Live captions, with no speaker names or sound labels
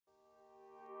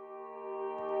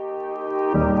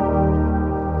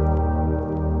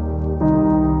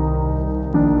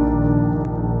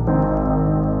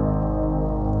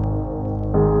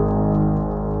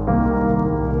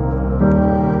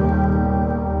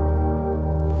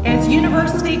As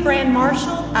University Grand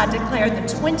Marshal, I declare the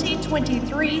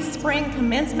 2023 Spring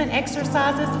Commencement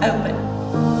exercises open.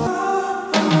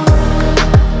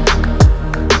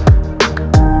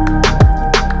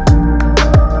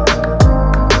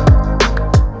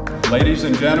 Ladies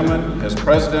and gentlemen, as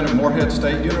President of Morehead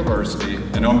State University,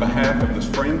 and on behalf of the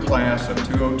spring class of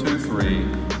 2023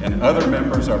 and other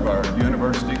members of our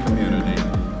university community,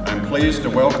 I'm pleased to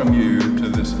welcome you to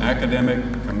this academic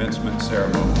commencement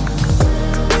ceremony.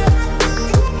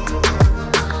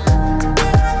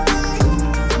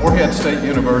 Morehead State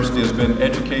University has been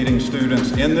educating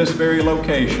students in this very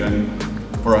location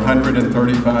for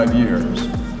 135 years.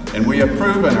 And we have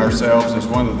proven ourselves as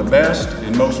one of the best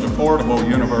and most affordable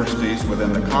universities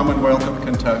within the Commonwealth of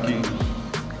Kentucky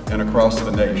and across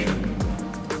the nation.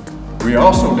 We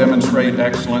also demonstrate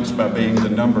excellence by being the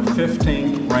number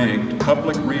 15th ranked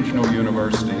public regional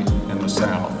university in the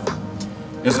South.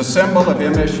 As a symbol of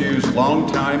MSU's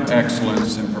longtime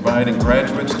excellence in providing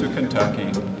graduates to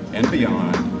Kentucky and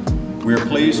beyond, we are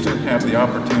pleased to have the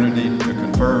opportunity to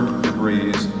confer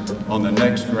degrees on the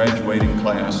next graduating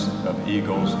class of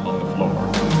Eagles on the Floor.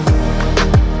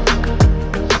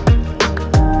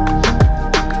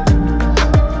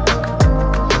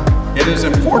 It is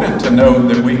important to note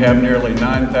that we have nearly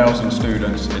 9,000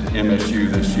 students at MSU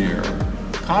this year.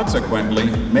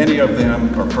 Consequently, many of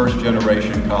them are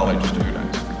first-generation college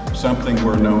students, something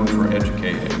we're known for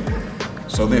educating.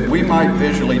 So that we might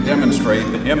visually demonstrate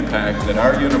the impact that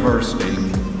our university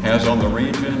has on the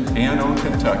region and on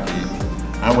Kentucky,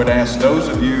 I would ask those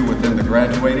of you within the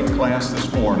graduating class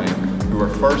this morning who are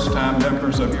first-time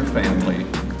members of your family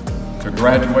to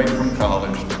graduate from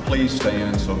college to please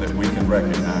stand so that we can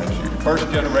recognize you.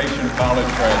 First-generation college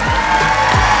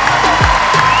graduates.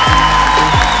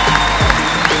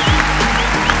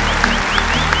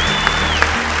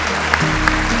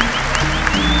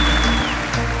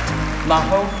 My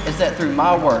hope is that through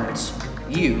my words,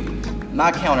 you,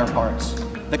 my counterparts,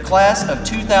 the class of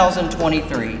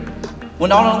 2023, will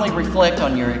not only reflect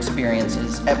on your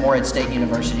experiences at Morehead State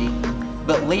University,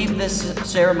 but leave this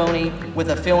ceremony with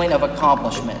a feeling of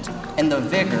accomplishment and the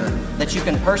vigor that you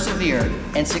can persevere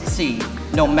and succeed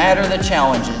no matter the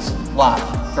challenges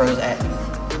life throws at you.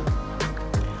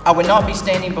 I would not be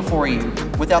standing before you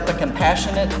without the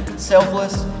compassionate,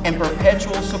 selfless, and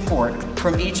perpetual support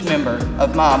from each member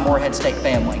of my Morehead State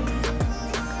family.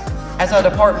 As I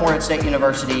depart Morehead State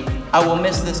University, I will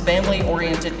miss this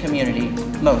family-oriented community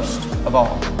most of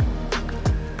all.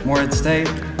 Morehead State,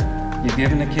 you've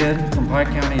given a kid from Pike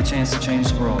County a chance to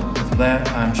change the world, and for that,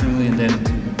 I'm truly indebted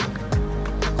to you.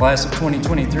 Class of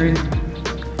 2023,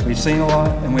 we've seen a lot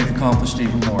and we've accomplished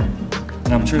even more,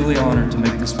 and I'm truly honored to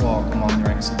make this walk among the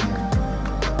ranks of you.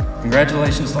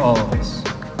 Congratulations to all of us.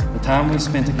 The time we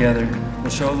spent together will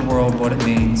show the world what it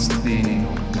means to be an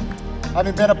Eagle.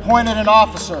 Having been appointed an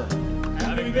officer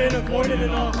in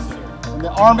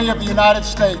the Army of the United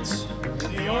States,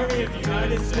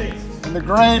 in the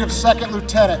grade of second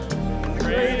lieutenant,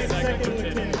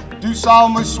 do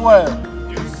solemnly swear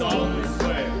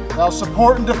that I will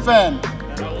support and defend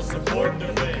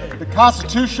the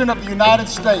Constitution of the United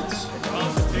States,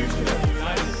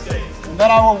 and that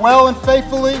I will well and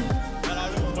faithfully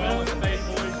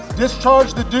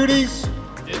discharge the duties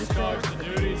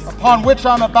upon which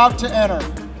I'm about to enter.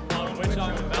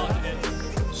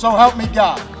 So help me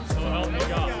God.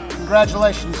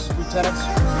 Congratulations, lieutenants.